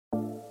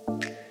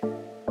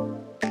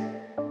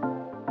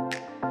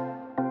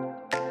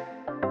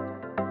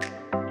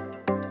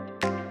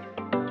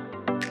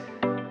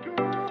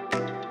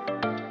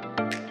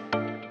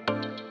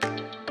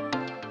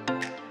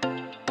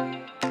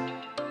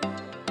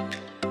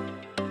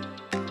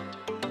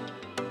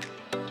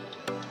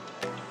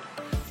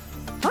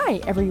Hi,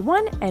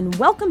 everyone, and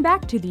welcome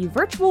back to the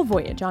Virtual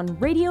Voyage on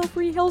Radio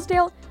Free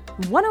Hillsdale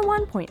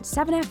 101.7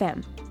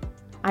 FM.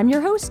 I'm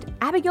your host,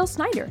 Abigail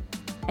Snyder,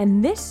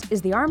 and this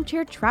is the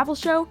Armchair Travel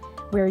Show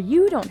where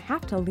you don't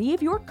have to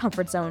leave your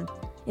comfort zone.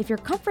 If your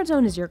comfort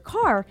zone is your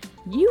car,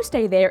 you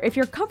stay there. If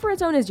your comfort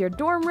zone is your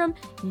dorm room,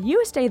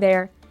 you stay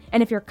there.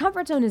 And if your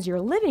comfort zone is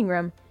your living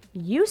room,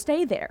 you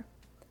stay there.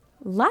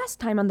 Last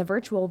time on the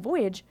Virtual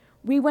Voyage,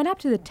 we went up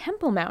to the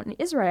Temple Mount in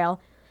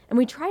Israel, and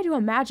we tried to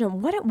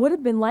imagine what it would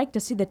have been like to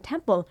see the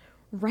temple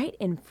right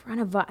in front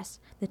of us.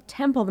 The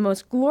temple, the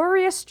most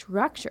glorious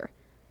structure.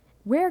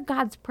 Where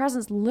God's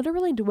presence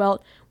literally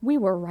dwelt, we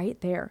were right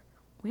there.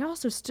 We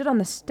also stood on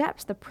the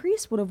steps the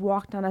priests would have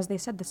walked on as they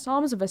said the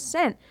Psalms of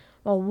Ascent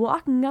while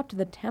walking up to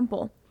the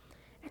temple.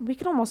 And we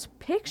could almost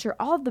picture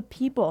all of the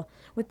people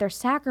with their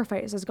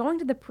sacrifices going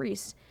to the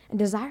priests and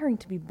desiring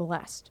to be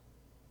blessed.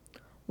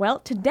 Well,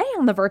 today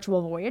on the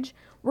Virtual Voyage,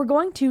 we're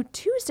going to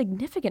two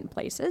significant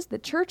places, the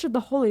Church of the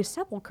Holy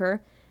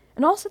Sepulchre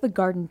and also the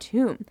Garden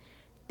Tomb.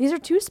 These are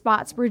two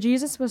spots where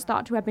Jesus was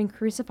thought to have been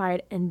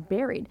crucified and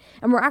buried,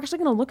 and we're actually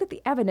going to look at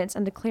the evidence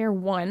and declare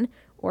one,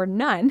 or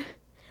none,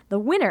 the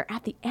winner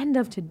at the end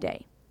of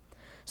today.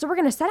 So we're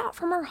going to set out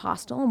from our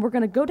hostel, and we're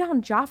going to go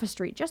down Jaffa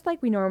Street just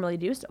like we normally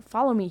do, so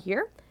follow me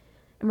here.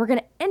 And we're going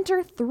to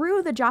enter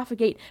through the Jaffa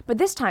Gate. But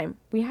this time,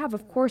 we have,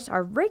 of course,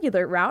 our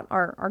regular route,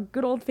 our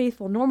good old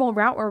faithful normal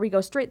route where we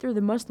go straight through the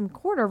Muslim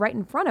quarter right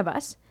in front of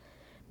us.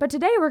 But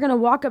today we're going to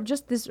walk up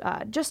just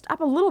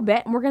up a little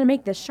bit, and we're going to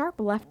make this sharp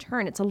left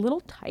turn. It's a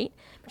little tight,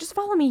 but just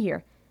follow me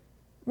here.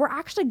 We're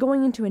actually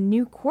going into a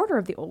new quarter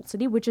of the Old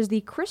City, which is the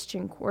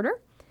Christian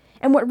quarter.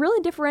 And what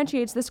really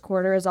differentiates this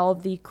quarter is all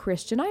of the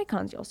Christian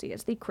icons you'll see.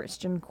 It's the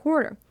Christian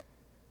quarter.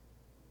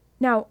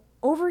 Now,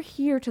 over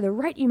here to the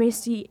right, you may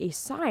see a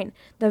sign,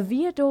 the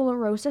Via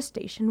Dolorosa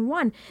Station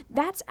 1.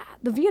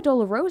 The Via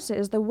Dolorosa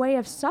is the way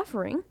of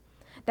suffering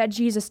that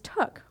Jesus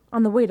took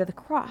on the way to the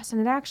cross, and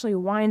it actually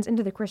winds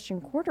into the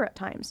Christian quarter at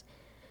times.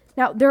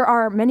 Now, there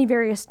are many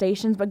various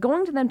stations, but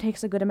going to them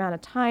takes a good amount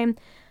of time,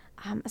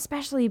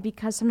 especially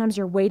because sometimes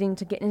you're waiting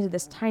to get into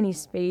this tiny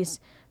space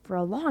for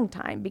a long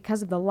time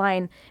because of the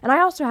line. And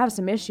I also have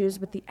some issues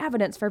with the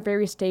evidence for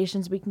various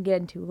stations we can get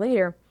into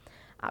later.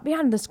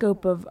 Beyond the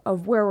scope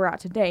of where we're at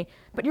today.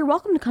 But you're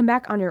welcome to come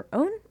back on your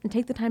own and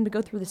take the time to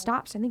go through the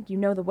stops. I think you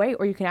know the way,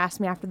 or you can ask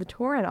me after the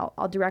tour and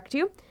I'll direct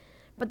you.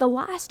 But the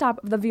last stop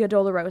of the Via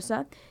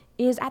Dolorosa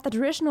is at the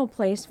traditional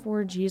place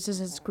for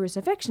Jesus'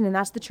 crucifixion, and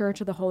that's the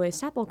Church of the Holy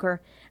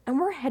Sepulchre,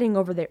 and we're heading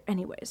over there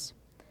anyways.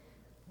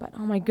 But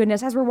oh my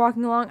goodness, as we're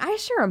walking along, I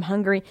sure am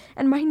hungry,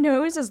 and my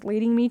nose is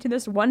leading me to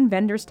this one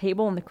vendor's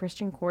table in the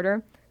Christian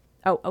quarter.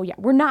 Oh yeah,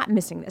 we're not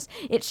missing this.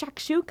 It's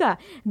shakshuka.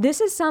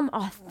 This is some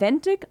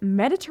authentic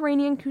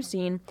Mediterranean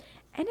cuisine,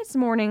 and it's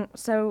morning,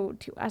 so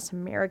to us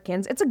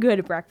Americans, it's a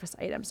good breakfast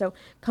item. So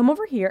come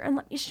over here and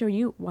let me show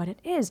you what it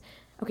is.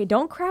 Okay,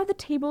 don't crowd the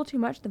table too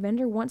much. The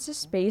vendor wants a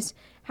space.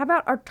 How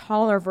about our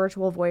taller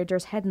virtual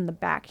voyagers head in the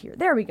back here?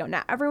 There we go.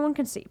 Now everyone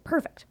can see.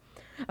 Perfect.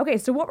 Okay,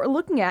 so what we're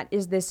looking at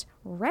is this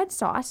red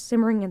sauce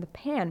simmering in the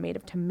pan made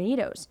of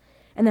tomatoes.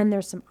 And then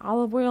there's some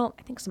olive oil,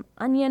 I think some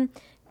onion,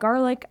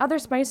 garlic, other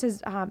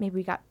spices. Maybe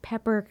we got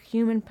pepper,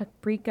 cumin,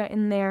 paprika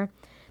in there.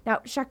 Now,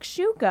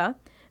 shakshuka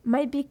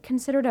might be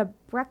considered a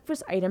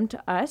breakfast item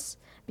to us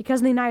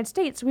because in the United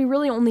States, we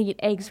really only eat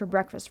eggs for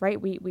breakfast,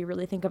 right? We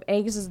really think of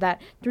eggs as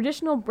that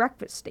traditional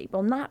breakfast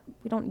staple.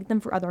 We don't eat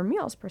them for other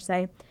meals per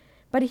se.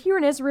 But here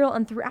in Israel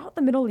and throughout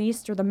the Middle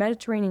East or the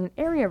Mediterranean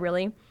area,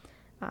 really,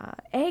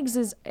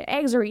 eggs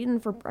are eaten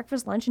for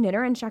breakfast, lunch, and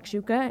dinner, and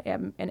shakshuka,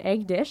 an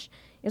egg dish,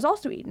 is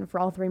also eaten for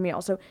all three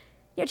meals. So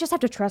you just have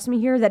to trust me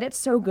here that it's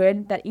so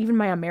good that even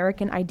my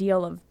American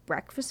ideal of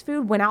breakfast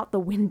food went out the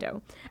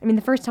window. I mean,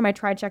 the first time I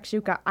tried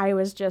shakshuka, I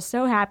was just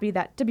so happy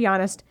that, to be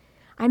honest,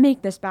 I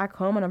make this back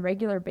home on a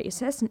regular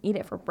basis and eat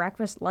it for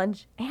breakfast,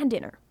 lunch, and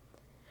dinner.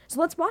 So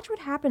let's watch what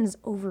happens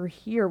over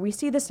here. We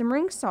see the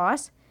simmering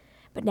sauce,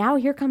 but now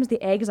here comes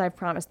the eggs I've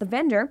promised. The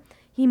vendor,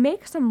 he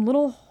makes some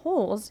little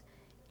holes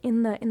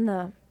in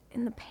the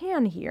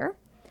pan here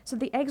so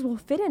the eggs will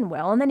fit in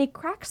well, and then he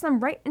cracks them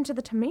right into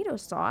the tomato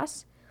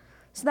sauce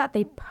so that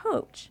they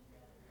poach.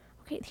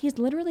 Okay, he's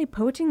literally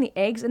poaching the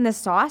eggs in the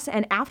sauce,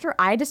 and after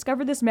I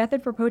discovered this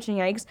method for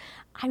poaching eggs,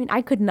 I mean,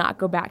 I could not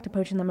go back to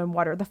poaching them in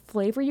water. The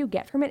flavor you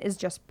get from it is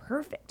just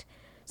perfect.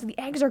 So the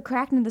eggs are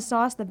cracked into the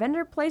sauce, the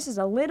vendor places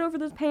a lid over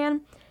the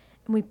pan,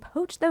 and we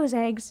poach those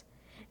eggs,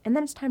 and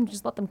then it's time to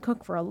just let them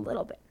cook for a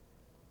little bit.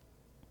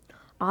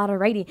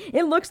 Alrighty,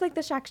 it looks like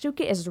the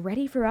shakshuka is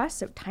ready for us,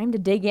 so time to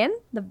dig in.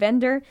 The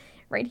vendor,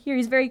 right here,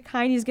 he's very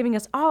kind. He's giving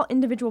us all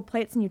individual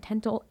plates and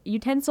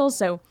utensils,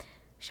 so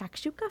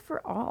shakshuka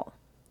for all.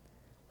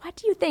 What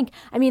do you think?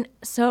 I mean,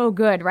 so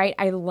good, right?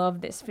 I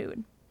love this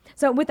food.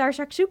 So with our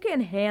shakshuka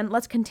in hand,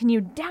 let's continue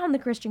down the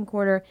Christian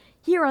quarter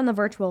here on the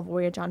Virtual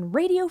Voyage on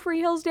Radio Free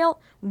Hillsdale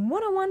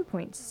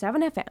 101.7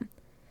 FM.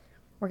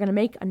 We're going to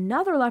make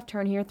another left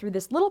turn here through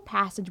this little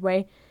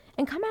passageway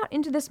and come out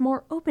into this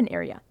more open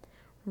area.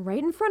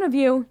 Right in front of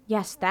you,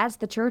 yes, that's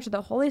the Church of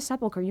the Holy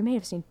Sepulchre. You may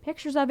have seen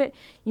pictures of it,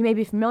 you may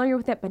be familiar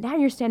with it, but now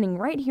you're standing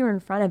right here in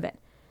front of it.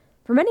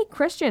 For many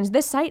Christians,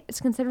 this site is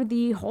considered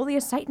the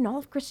holiest site in all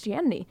of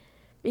Christianity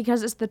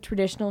because it's the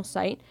traditional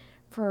site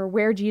for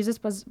where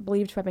Jesus was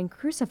believed to have been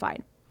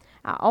crucified.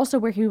 Also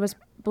where he was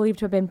believed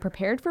to have been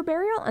prepared for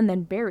burial and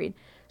then buried.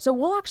 So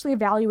we'll actually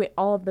evaluate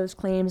all of those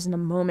claims in a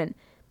moment.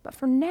 But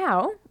for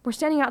now, we're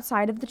standing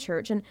outside of the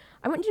church, and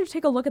I want you to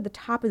take a look at the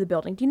top of the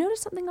building. Do you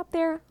notice something up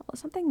there?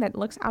 Something that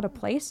looks out of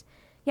place?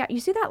 Yeah, you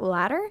see that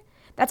ladder?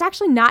 That's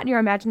actually not in your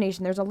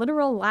imagination. There's a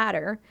literal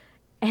ladder,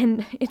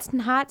 and it's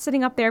not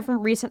sitting up there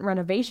from recent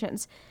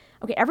renovations.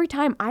 Okay, every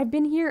time I've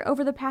been here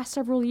over the past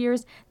several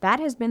years,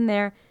 that has been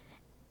there,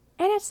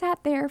 and it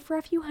sat there for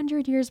a few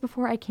hundred years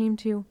before I came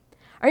to.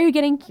 Are you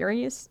getting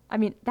curious? I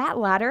mean, that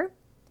ladder,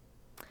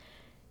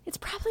 it's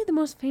probably the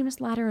most famous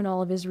ladder in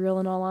all of Israel,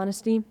 in all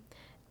honesty.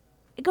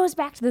 It goes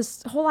back to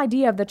this whole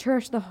idea of the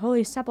church, the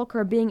Holy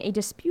Sepulchre, being a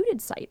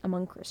disputed site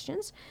among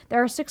Christians.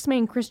 There are 6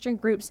 main Christian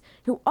groups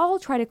who all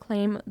try to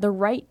claim the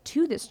right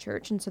to this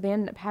church, and so they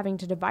end up having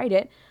to divide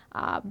it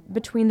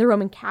between the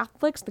Roman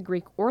Catholics, the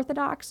Greek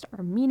Orthodox,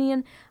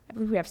 Armenian, I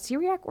believe we have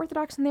Syriac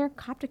Orthodox in there,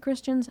 Coptic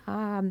Christians,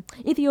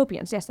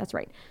 Ethiopians, yes, that's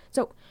right.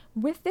 So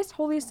with this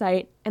holy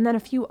site, and then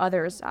a few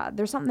others,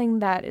 there's something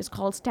that is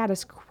called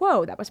status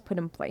quo that was put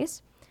in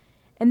place.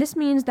 And this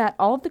means that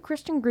all of the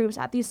Christian groups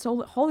at these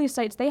holy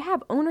sites, they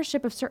have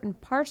ownership of certain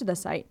parts of the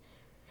site.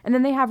 And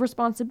then they have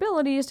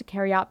responsibilities to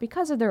carry out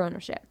because of their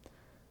ownership.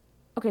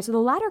 Okay, so the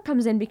ladder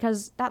comes in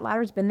because that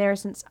ladder's been there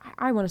since,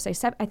 I want to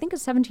say, I think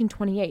it's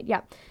 1728,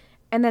 yeah.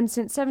 And then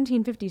since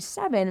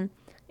 1757,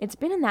 it's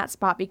been in that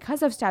spot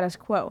because of status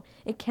quo.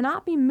 It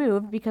cannot be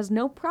moved because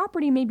no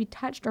property may be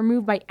touched or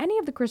moved by any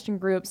of the Christian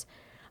groups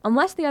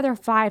unless the other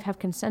 5 have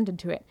consented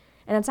to it.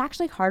 And it's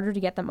actually harder to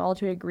get them all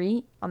to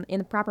agree in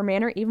the proper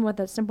manner, even with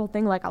a simple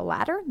thing like a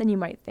ladder, than you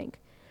might think.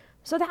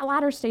 So that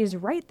ladder stays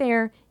right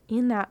there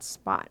in that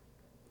spot.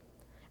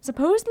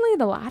 Supposedly,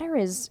 the ladder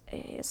is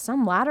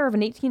some ladder of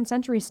an 18th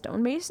century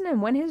stonemason,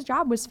 and when his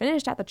job was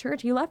finished at the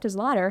church, he left his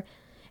ladder.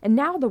 And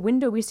now the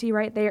window we see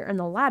right there and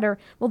the ladder,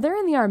 well, they're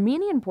in the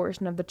Armenian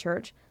portion of the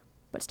church,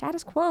 but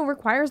status quo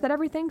requires that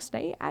everything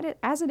stay at it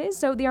as it is,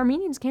 so the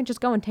Armenians can't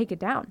just go and take it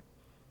down.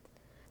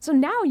 So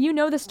now you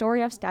know the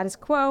story of status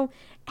quo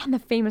and the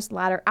famous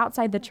ladder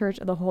outside the Church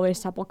of the Holy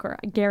Sepulchre.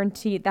 I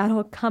guarantee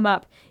that'll come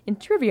up in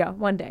trivia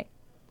one day.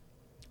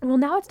 Well,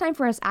 now it's time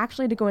for us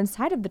actually to go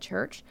inside of the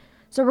church.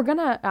 So we're going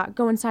to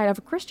go inside of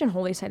a Christian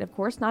holy site, of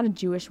course, not a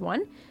Jewish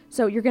one.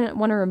 So you're going to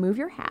want to remove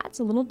your hats,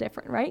 a little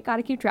different, right? Got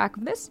to keep track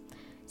of this.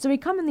 So we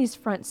come in these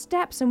front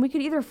steps, and we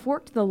could either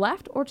fork to the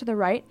left or to the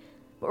right,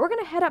 but we're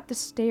going to head up the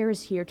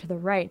stairs here to the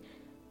right.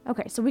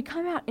 Okay, so we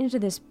come out into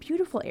this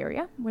beautiful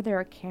area where there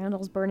are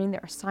candles burning. There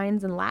are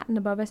signs in Latin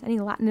above us. Any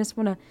Latinists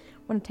want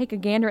to take a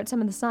gander at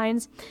some of the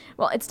signs?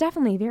 Well, it's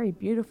definitely very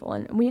beautiful,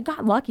 and we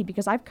got lucky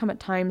because I've come at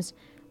times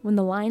when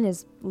the line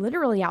is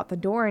literally out the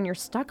door and you're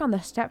stuck on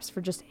the steps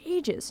for just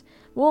ages.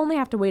 We'll only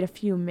have to wait a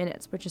few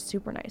minutes, which is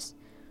super nice.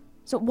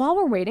 So while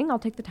we're waiting, I'll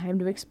take the time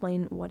to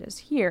explain what is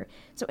here.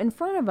 So in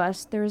front of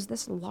us, there's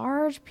this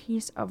large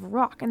piece of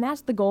rock, and that's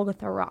the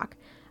Golgotha rock.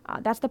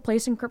 That's the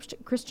place in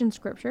Christian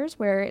scriptures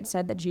where it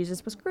said that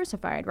Jesus was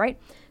crucified, right?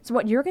 So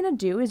what you're going to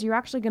do is you're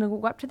actually going to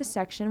go up to the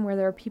section where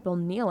there are people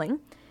kneeling,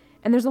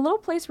 and there's a little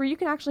place where you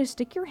can actually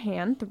stick your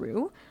hand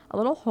through a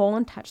little hole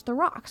and touch the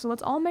rock. So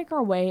let's all make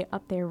our way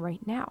up there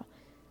right now.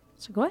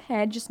 So go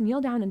ahead, just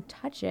kneel down and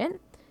touch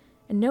it,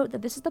 and note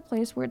that this is the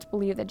place where it's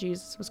believed that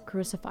Jesus was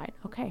crucified.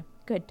 Okay,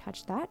 good,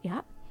 touch that,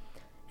 yeah.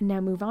 And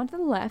now move on to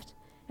the left,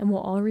 and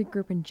we'll all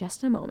regroup in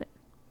just a moment.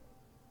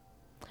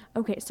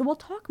 Okay, so we'll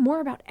talk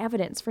more about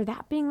evidence for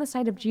that being the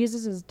site of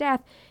Jesus'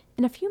 death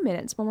in a few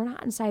minutes when we're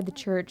not inside the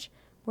church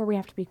where we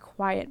have to be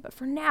quiet. But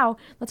for now,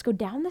 let's go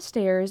down the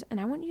stairs, and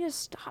I want you to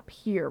stop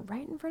here.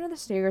 Right in front of the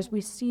stairs, we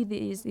see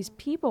these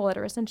people that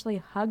are essentially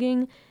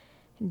hugging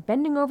and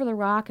bending over the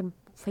rock and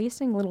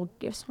placing little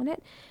gifts on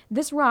it.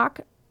 This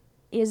rock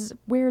is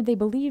where they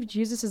believe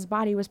Jesus'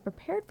 body was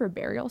prepared for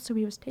burial, so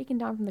he was taken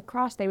down from the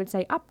cross, they would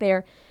say, up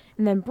there,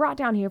 and then brought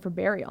down here for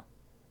burial.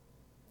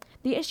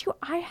 The issue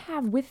I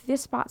have with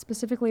this spot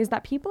specifically is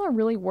that people are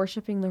really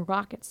worshiping the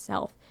rock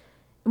itself.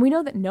 And we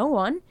know that no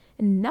one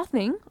and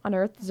nothing on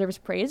earth deserves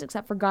praise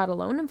except for God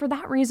alone. And for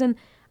that reason,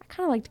 I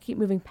kind of like to keep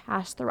moving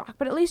past the rock,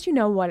 but at least you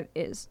know what it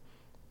is.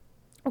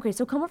 Okay,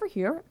 so come over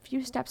here, a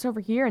few steps over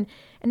here, and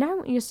now I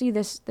want you to see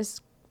this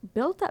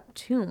built-up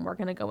tomb we're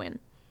going to go in.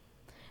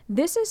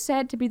 This is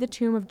said to be the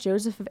tomb of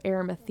Joseph of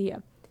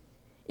Arimathea.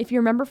 If you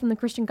remember from the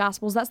Christian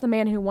Gospels, that's the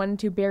man who wanted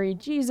to bury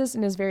Jesus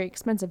in his very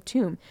expensive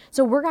tomb.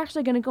 So we're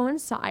actually going to go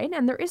inside,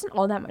 and there isn't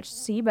all that much to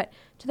see, but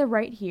to the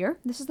right here,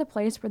 this is the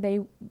place where they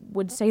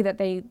would say that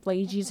they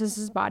lay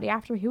Jesus' body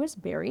after he was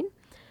buried.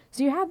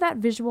 So you have that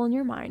visual in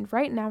your mind.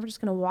 Right now, we're just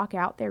going to walk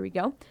out. There we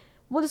go.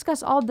 We'll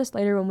discuss all of this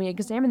later when we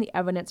examine the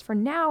evidence. For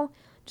now,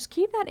 just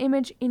keep that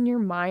image in your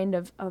mind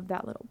of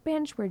that little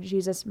bench where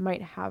Jesus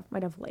might have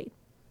laid.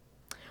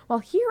 Well,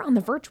 here on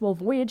the Virtual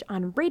Voyage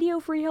on Radio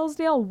Free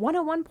Hillsdale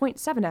 101.7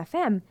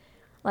 FM,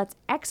 let's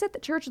exit the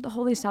Church of the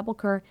Holy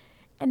Sepulchre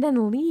and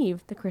then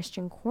leave the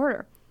Christian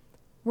Quarter.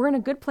 We're in a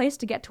good place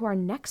to get to our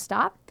next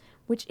stop,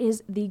 which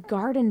is the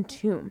Garden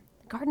Tomb.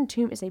 garden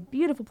tomb is a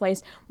beautiful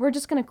place. We're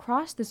just going to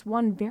cross this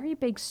one very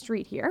big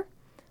street here.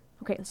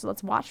 Okay, so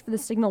let's watch for the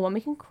signal when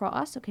we can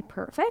cross. Okay,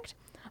 perfect.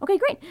 Okay,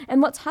 great. And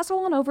let's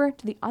hustle on over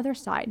to the other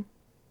side.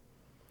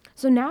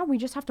 So now we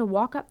just have to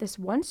walk up this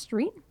one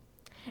street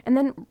and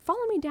then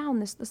follow me down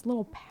this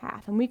little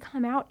path, and we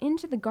come out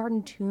into the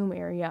garden tomb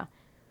area.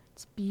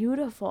 It's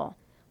beautiful.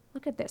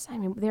 Look at this. I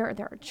mean, there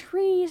are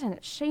trees, and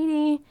it's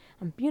shady,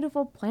 and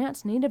beautiful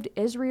plants native to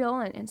Israel,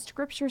 and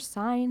scripture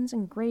signs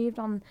engraved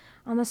on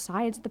the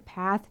sides of the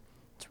path.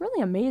 It's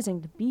really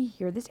amazing to be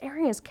here. This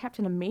area is kept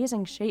in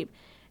amazing shape.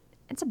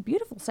 It's a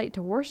beautiful site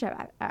to worship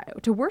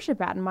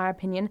at, in my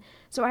opinion.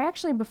 So I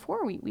actually,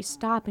 before we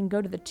stop and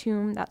go to the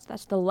tomb, that's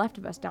to the left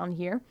of us down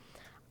here,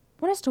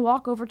 I want us to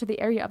walk over to the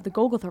area of the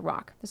Golgotha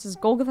Rock. This is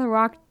Golgotha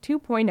Rock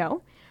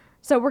 2.0.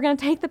 So we're going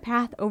to take the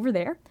path over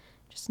there.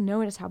 Just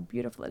notice how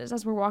beautiful it is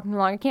as we're walking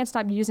along. I can't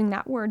stop using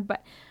that word,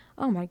 but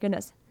oh my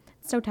goodness.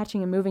 It's so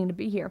touching and moving to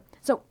be here.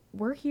 So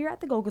we're here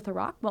at the Golgotha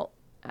Rock. Well,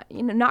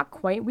 not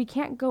quite. We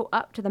can't go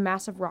up to the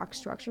massive rock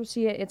structure.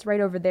 See it? It's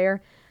right over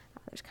there.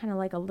 There's kind of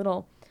like a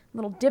little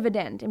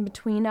dividend in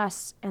between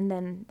us and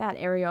then that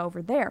area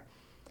over there.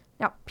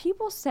 Now,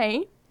 people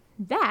say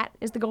that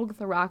is the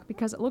Golgotha Rock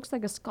because it looks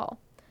like a skull.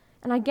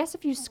 And I guess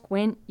if you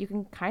squint, you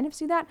can kind of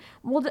see that.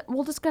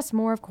 We'll discuss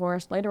more, of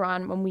course, later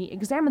on when we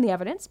examine the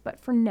evidence. But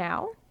for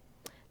now,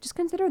 just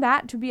consider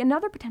that to be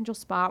another potential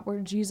spot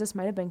where Jesus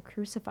might have been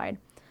crucified.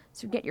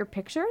 So get your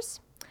pictures,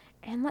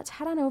 and let's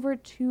head on over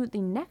to the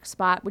next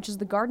spot, which is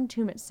the garden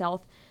tomb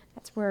itself.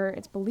 That's where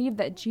it's believed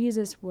that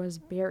Jesus was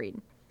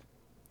buried.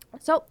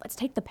 So let's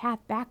take the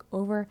path back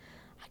over.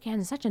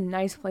 Again, such a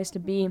nice place to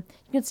be. You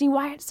can see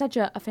why it's such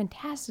a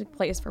fantastic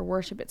place for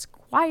worship. It's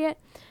quiet.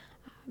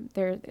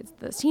 The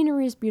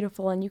scenery is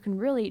beautiful, and you can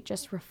really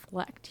just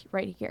reflect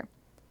right here.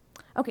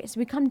 Okay, so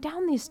we come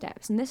down these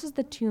steps, and this is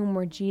the tomb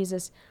where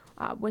Jesus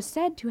was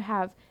said to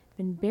have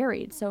been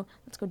buried. So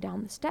let's go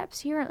down the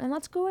steps here, and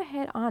let's go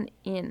ahead on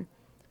in.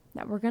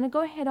 Now we're going to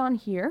go ahead on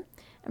here,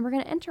 and we're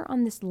going to enter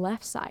on this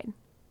left side.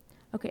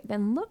 Okay,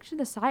 then look to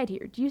the side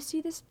here. Do you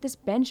see this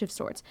bench of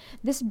sorts?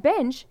 This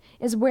bench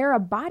is where a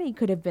body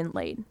could have been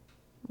laid,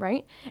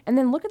 right? And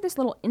then look at this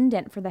little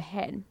indent for the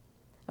head.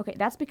 Okay,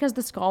 that's because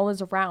the skull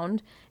is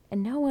round,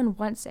 and no one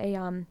wants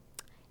a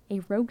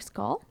rogue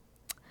skull.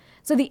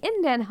 So the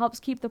indent helps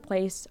keep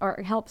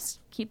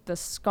the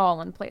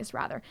skull in place,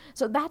 rather.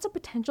 So that's a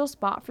potential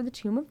spot for the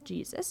tomb of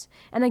Jesus.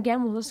 And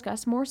again, we'll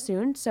discuss more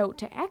soon. So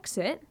to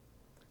exit,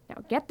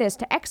 now get this,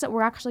 to exit,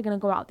 we're actually going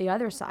to go out the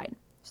other side.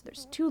 So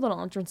there's two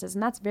little entrances,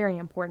 and that's very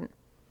important.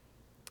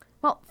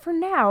 Well, for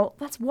now,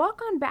 let's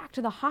walk on back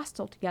to the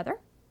hostel together.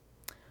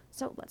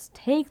 So let's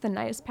take the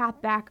nice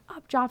path back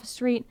up Jaffa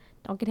Street.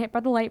 Don't get hit by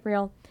the light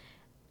rail.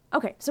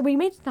 Okay, so we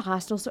made it to the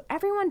hostel, so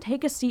everyone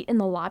take a seat in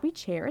the lobby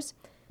chairs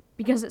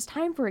because it's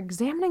time for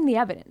examining the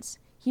evidence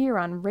here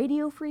on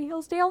Radio Free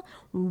Hillsdale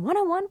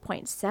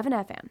 101.7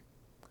 FM.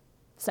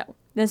 So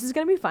this is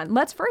going to be fun.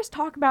 Let's first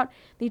talk about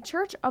the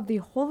Church of the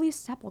Holy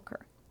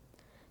Sepulchre.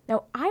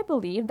 Now, I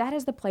believe that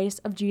is the place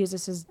of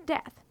Jesus'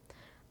 death.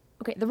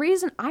 Okay, the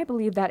reason I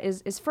believe that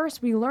is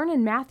first we learn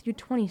in Matthew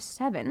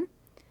 27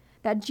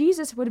 that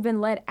Jesus would have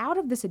been led out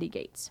of the city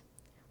gates.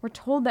 We're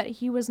told that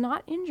he was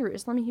not in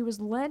Jerusalem. He was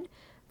led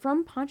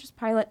from Pontius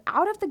Pilate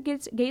out of the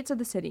gates of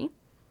the city.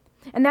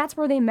 And that's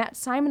where they met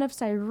Simon of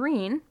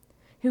Cyrene,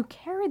 who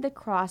carried the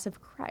cross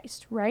of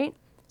Christ, right?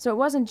 So it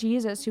wasn't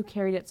Jesus who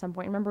carried it at some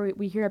point. Remember,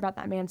 we hear about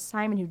that man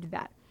Simon who did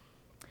that.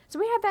 So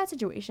we have that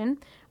situation.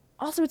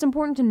 Also, it's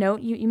important to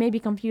note, you may be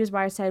confused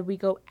why I said we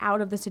go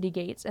out of the city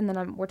gates, and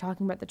then we're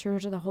talking about the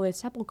Church of the Holy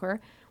Sepulchre,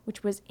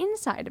 which was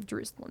inside of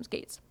Jerusalem's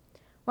gates.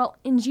 Well,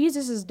 in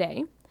Jesus'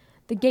 day,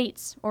 the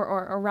gates,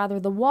 or rather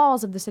the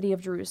walls of the city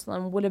of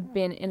Jerusalem would have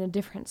been in a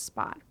different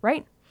spot,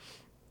 right?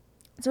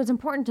 So it's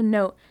important to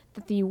note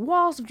that the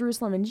walls of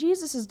Jerusalem in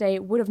Jesus' day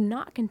would have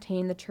not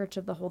contained the Church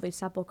of the Holy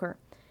Sepulchre,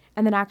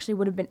 and that actually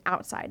would have been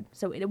outside.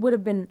 So it would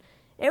have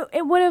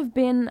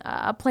been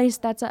a place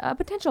that's a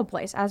potential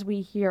place, as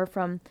we hear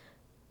from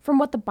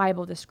what the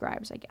Bible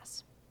describes, I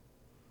guess.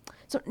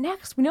 So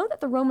next, we know that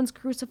the Romans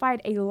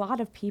crucified a lot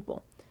of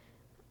people.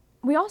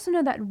 We also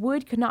know that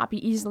wood could not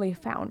be easily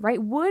found,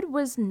 right? Wood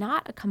was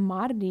not a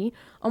commodity,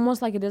 almost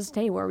like it is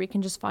today, where we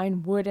can just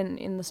find wood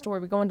in the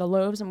store. We go into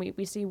Lowe's and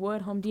we see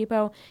wood, Home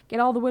Depot, get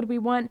all the wood we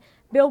want,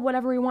 build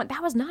whatever we want.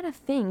 That was not a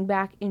thing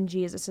back in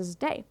Jesus'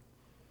 day.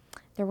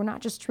 There were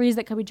not just trees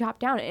that could be chopped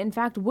down. In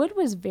fact, wood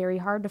was very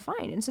hard to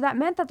find. And so that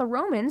meant that the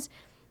Romans,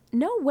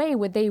 no way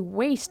would they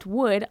waste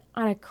wood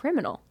on a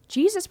criminal.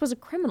 Jesus was a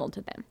criminal to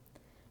them.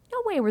 No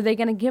way were they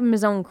going to give him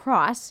his own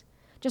cross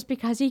just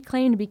because he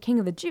claimed to be king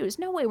of the Jews.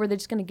 No way were they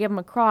just going to give him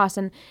a cross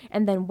and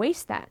then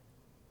waste that.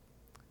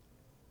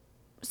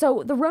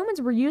 So the Romans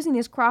were using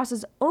these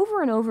crosses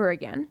over and over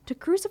again to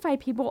crucify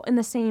people in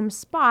the same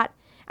spot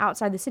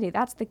outside the city.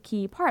 That's the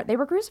key part. They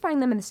were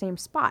crucifying them in the same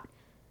spot.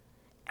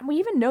 And we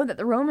even know that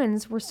the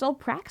Romans were still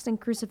practicing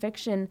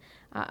crucifixion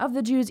of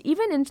the Jews,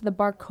 even into the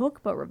Bar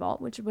Kokhba revolt,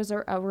 which was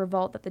a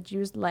revolt that the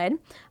Jews led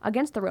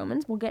against the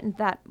Romans. We'll get into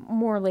that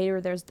more later.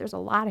 There's a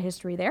lot of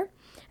history there.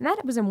 And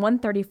that was in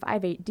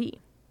 135 AD.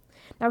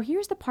 Now,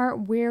 here's the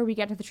part where we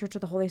get to the Church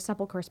of the Holy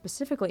Sepulchre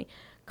specifically.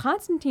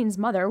 Constantine's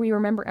mother, we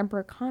remember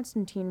Emperor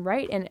Constantine,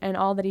 right? And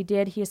all that he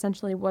did, he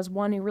essentially was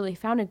one who really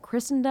founded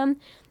Christendom,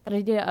 that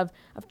idea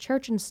of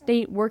church and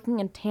state working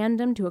in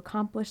tandem to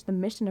accomplish the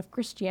mission of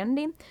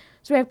Christianity.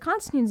 So we have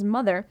Constantine's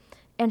mother,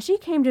 and she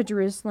came to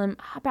Jerusalem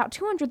about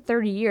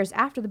 230 years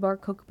after the Bar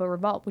Kokhba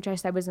revolt, which I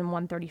said was in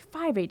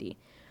 135 AD.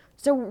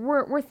 So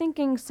we're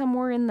thinking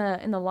somewhere in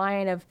the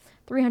line of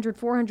 300,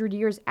 400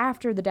 years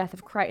after the death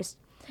of Christ.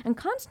 And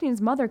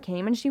Constantine's mother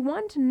came, and she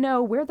wanted to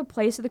know where the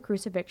place of the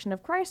crucifixion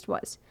of Christ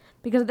was.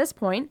 Because at this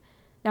point,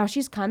 now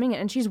she's coming,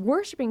 and she's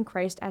worshiping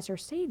Christ as her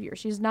Savior.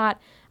 She's not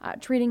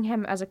treating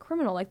him as a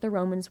criminal like the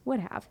Romans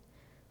would have.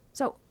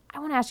 So I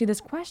want to ask you this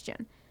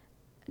question.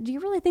 Do you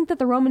really think that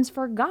the Romans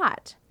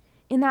forgot,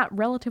 in that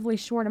relatively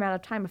short amount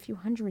of time, a few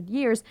hundred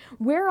years,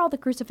 where all the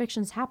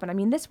crucifixions happened? I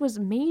mean, this was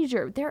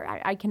major.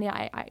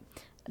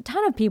 A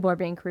ton of people are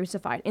being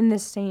crucified in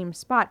this same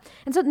spot.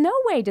 And so no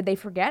way did they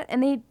forget,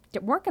 and they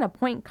weren't going to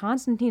point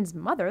Constantine's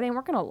mother. They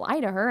weren't going to lie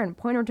to her and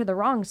point her to the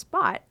wrong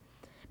spot.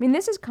 I mean,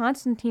 this is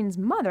Constantine's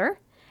mother,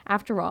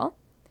 after all,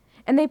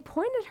 and they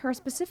pointed her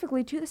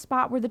specifically to the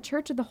spot where the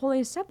Church of the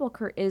Holy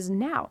Sepulchre is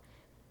now.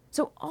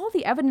 So all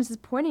the evidence is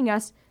pointing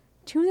us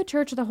to the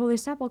Church of the Holy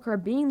Sepulchre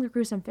being the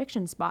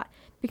crucifixion spot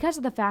because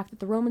of the fact that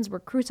the Romans were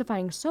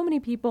crucifying so many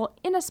people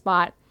in a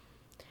spot,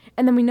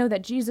 and then we know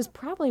that Jesus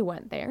probably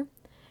went there.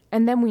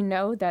 And then we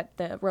know that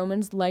the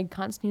Romans led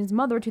Constantine's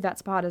mother to that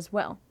spot as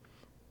well.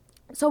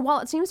 So while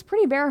it seems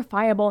pretty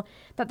verifiable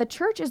that the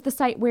church is the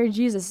site where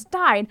Jesus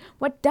died,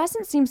 what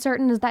doesn't seem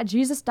certain is that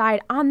Jesus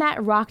died on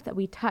that rock that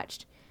we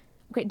touched.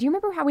 Okay, do you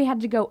remember how we had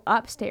to go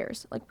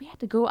upstairs? Like, we had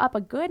to go up a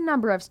good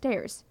number of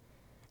stairs.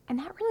 And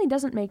that really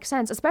doesn't make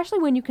sense, especially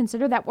when you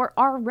consider that we're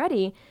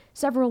already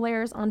several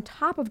layers on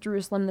top of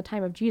Jerusalem in the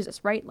time of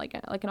Jesus, right? Like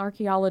an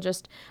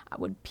archaeologist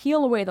would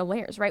peel away the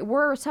layers, right?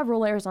 We're several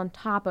layers on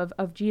top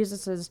of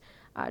Jesus's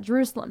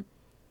Jerusalem.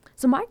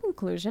 So my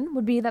conclusion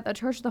would be that the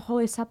Church of the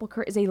Holy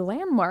Sepulchre is a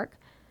landmark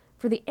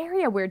for the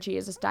area where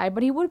Jesus died,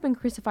 but he would have been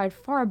crucified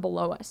far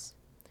below us.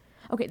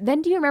 Okay,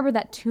 then do you remember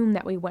that tomb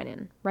that we went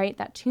in, right?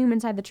 That tomb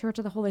inside the Church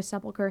of the Holy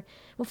Sepulchre?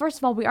 Well, first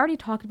of all, we already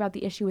talked about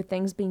the issue with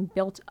things being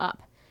built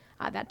up.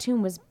 That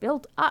tomb was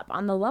built up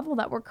on the level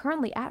that we're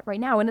currently at right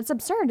now, and it's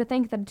absurd to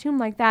think that a tomb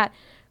like that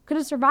could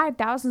have survived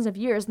thousands of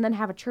years and then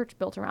have a church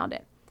built around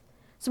it.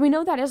 So we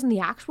know that isn't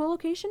the actual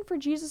location for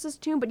Jesus'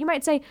 tomb, but you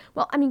might say,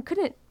 well, I mean,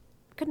 couldn't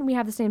we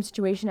have the same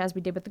situation as we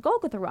did with the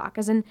Golgotha rock,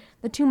 as in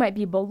the tomb might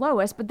be below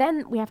us, but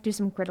then we have to do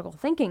some critical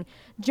thinking.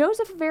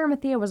 Joseph of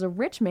Arimathea was a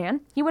rich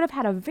man. He would have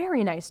had a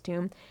very nice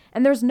tomb,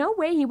 and there's no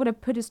way he would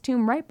have put his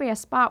tomb right by a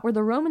spot where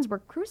the Romans were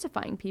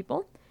crucifying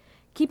people.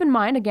 Keep in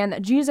mind, again,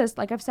 that Jesus,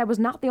 like I've said, was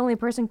not the only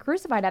person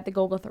crucified at the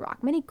Golgotha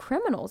rock. Many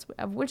criminals,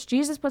 of which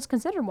Jesus was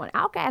considered one,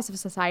 outcasts of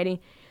society,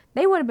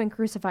 they would have been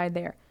crucified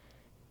there.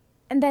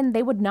 And then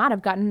they would not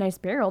have gotten a nice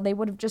burial. They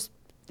would have just,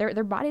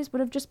 their bodies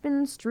would have just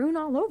been strewn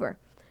all over.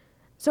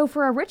 So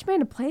for a rich man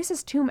to place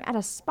his tomb at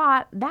a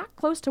spot that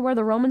close to where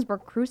the Romans were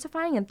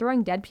crucifying and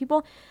throwing dead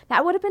people,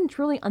 that would have been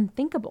truly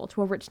unthinkable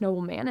to a rich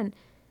nobleman. And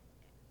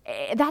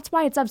that's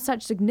why it's of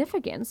such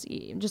significance,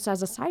 just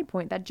as a side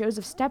point, that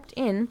Joseph stepped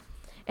in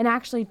and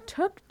actually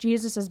took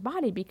Jesus'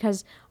 body,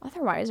 because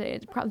otherwise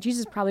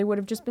Jesus probably would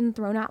have just been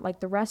thrown out like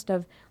the rest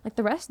of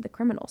the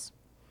criminals.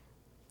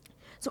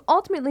 So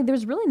ultimately,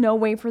 there's really no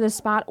way for this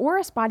spot or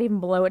a spot even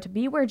below it to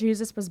be where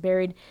Jesus was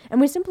buried, and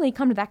we simply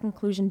come to that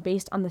conclusion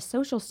based on the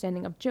social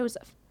standing of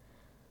Joseph.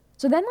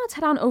 So then let's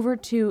head on over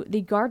to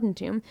the Garden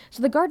Tomb.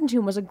 So the Garden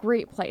Tomb was a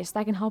great place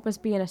that can help us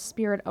be in a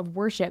spirit of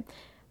worship,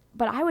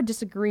 but I would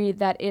disagree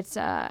that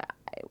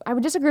I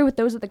would disagree with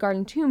those at the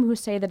Garden Tomb who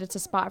say that it's a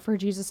spot for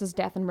Jesus'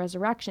 death and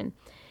resurrection.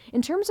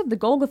 In terms of the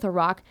Golgotha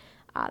rock,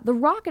 the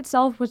rock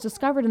itself was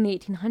discovered in the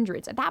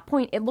 1800s. At that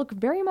point, it looked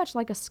very much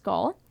like a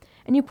skull,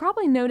 and you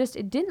probably noticed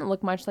it didn't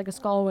look much like a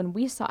skull when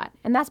we saw it.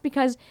 And that's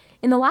because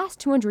in the last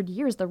 200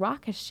 years, the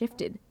rock has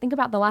shifted. Think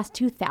about the last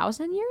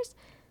 2,000 years.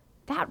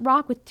 That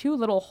rock with two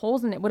little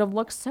holes in it would have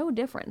looked so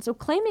different. So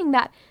claiming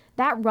that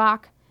that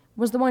rock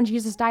was the one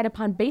Jesus died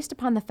upon based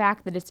upon the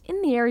fact that it's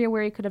in the area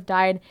where he could have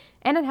died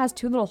and it has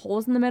two little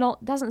holes in the middle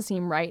doesn't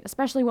seem right,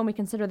 especially when we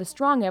consider the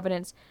strong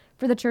evidence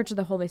for the Church of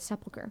the Holy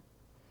Sepulchre.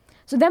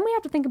 So then we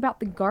have to think about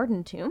the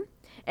Garden Tomb,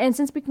 and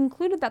since we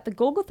concluded that the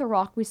Golgotha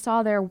rock we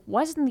saw there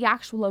wasn't the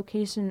actual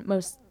location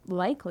most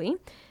likely,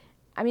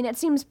 I mean, it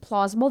seems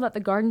plausible that the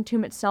Garden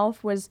Tomb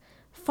itself was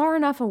far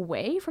enough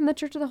away from the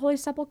Church of the Holy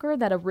Sepulchre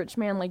that a rich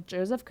man like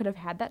Joseph could have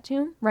had that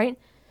tomb, right?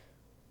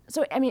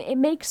 So, I mean, it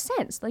makes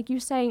sense. Like you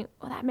say,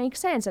 well, that makes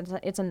sense.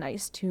 It's a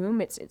nice tomb.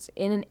 It's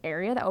in an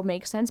area that would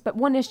make sense. But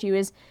one issue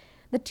is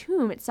the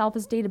tomb itself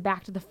is dated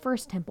back to the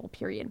First Temple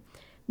period,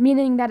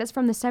 meaning that it's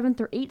from the 7th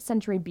or 8th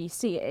century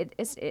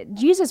BC.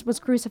 Jesus was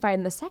crucified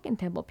in the Second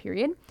Temple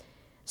period.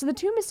 So the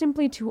tomb is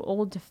simply too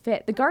old to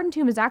fit. The garden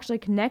tomb is actually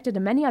connected to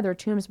many other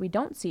tombs we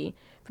don't see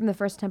from the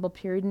First Temple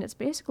period, and it's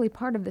basically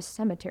part of this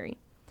cemetery.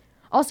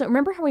 Also,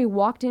 remember how we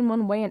walked in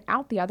one way and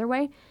out the other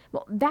way?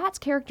 Well, that's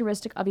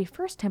characteristic of a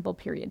First Temple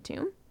period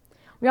tomb.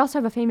 We also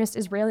have a famous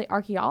Israeli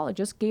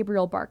archaeologist,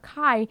 Gabriel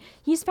Bar-Kai.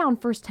 He's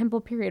found First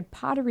Temple period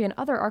pottery and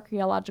other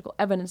archaeological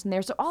evidence in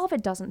there, so all of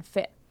it doesn't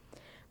fit.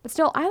 But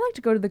still, I like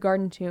to go to the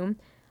garden tomb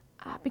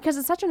because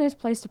it's such a nice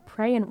place to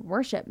pray and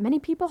worship. Many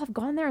people have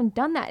gone there and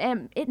done that,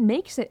 and it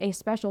makes it a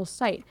special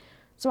site.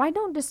 So I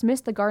don't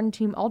dismiss the garden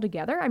tomb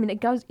altogether. I mean, it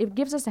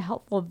gives us a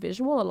helpful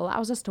visual. It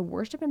allows us to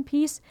worship in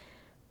peace.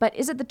 But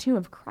is it the tomb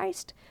of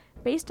Christ?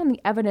 Based on the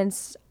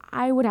evidence,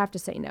 I would have to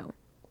say no.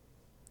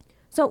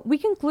 So we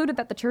concluded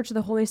that the Church of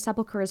the Holy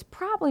Sepulchre is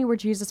probably where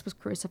Jesus was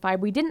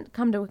crucified. We didn't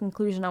come to a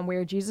conclusion on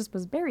where Jesus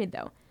was buried,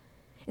 though.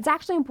 It's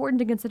actually important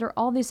to consider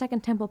all these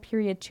Second Temple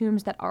period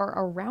tombs that are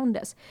around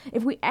us.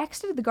 If we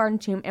exited the garden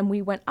tomb and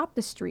we went up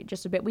the street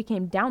just a bit, we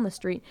came down the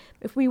street.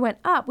 If we went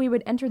up, we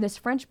would enter this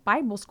French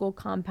Bible school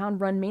compound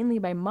run mainly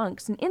by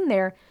monks. And in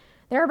there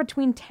are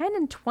between 10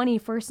 and 20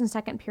 First and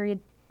Second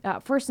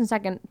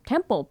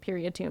Temple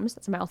period tombs.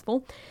 That's a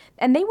mouthful.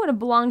 And they would have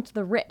belonged to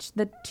the rich.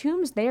 The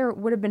tombs there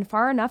would have been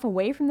far enough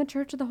away from the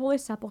Church of the Holy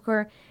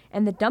Sepulchre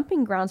and the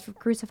dumping grounds for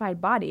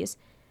crucified bodies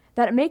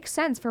that it makes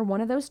sense for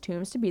one of those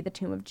tombs to be the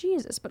tomb of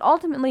Jesus. But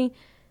ultimately,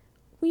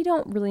 we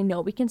don't really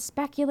know. We can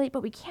speculate,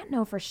 but we can't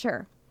know for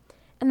sure.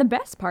 And the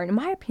best part, in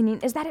my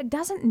opinion, is that it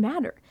doesn't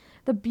matter.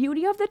 The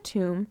beauty of the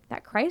tomb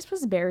that Christ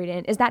was buried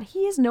in is that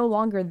he is no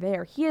longer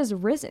there. He is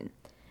risen.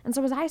 And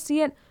so as I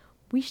see it,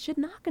 we should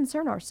not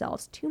concern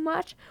ourselves too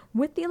much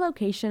with the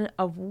location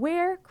of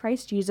where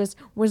Christ Jesus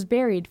was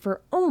buried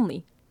for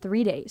only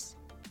 3 days.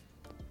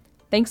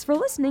 Thanks for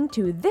listening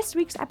to this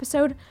week's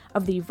episode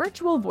of the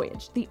Virtual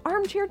Voyage, the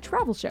Armchair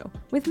Travel Show,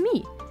 with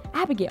me,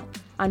 Abigail,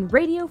 on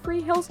Radio Free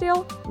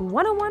Hillsdale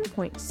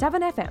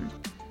 101.7 FM.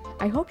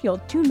 I hope you'll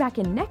tune back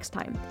in next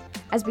time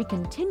as we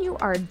continue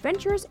our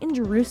adventures in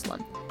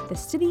Jerusalem, the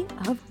city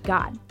of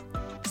God.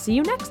 See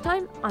you next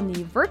time on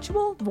the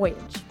Virtual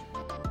Voyage.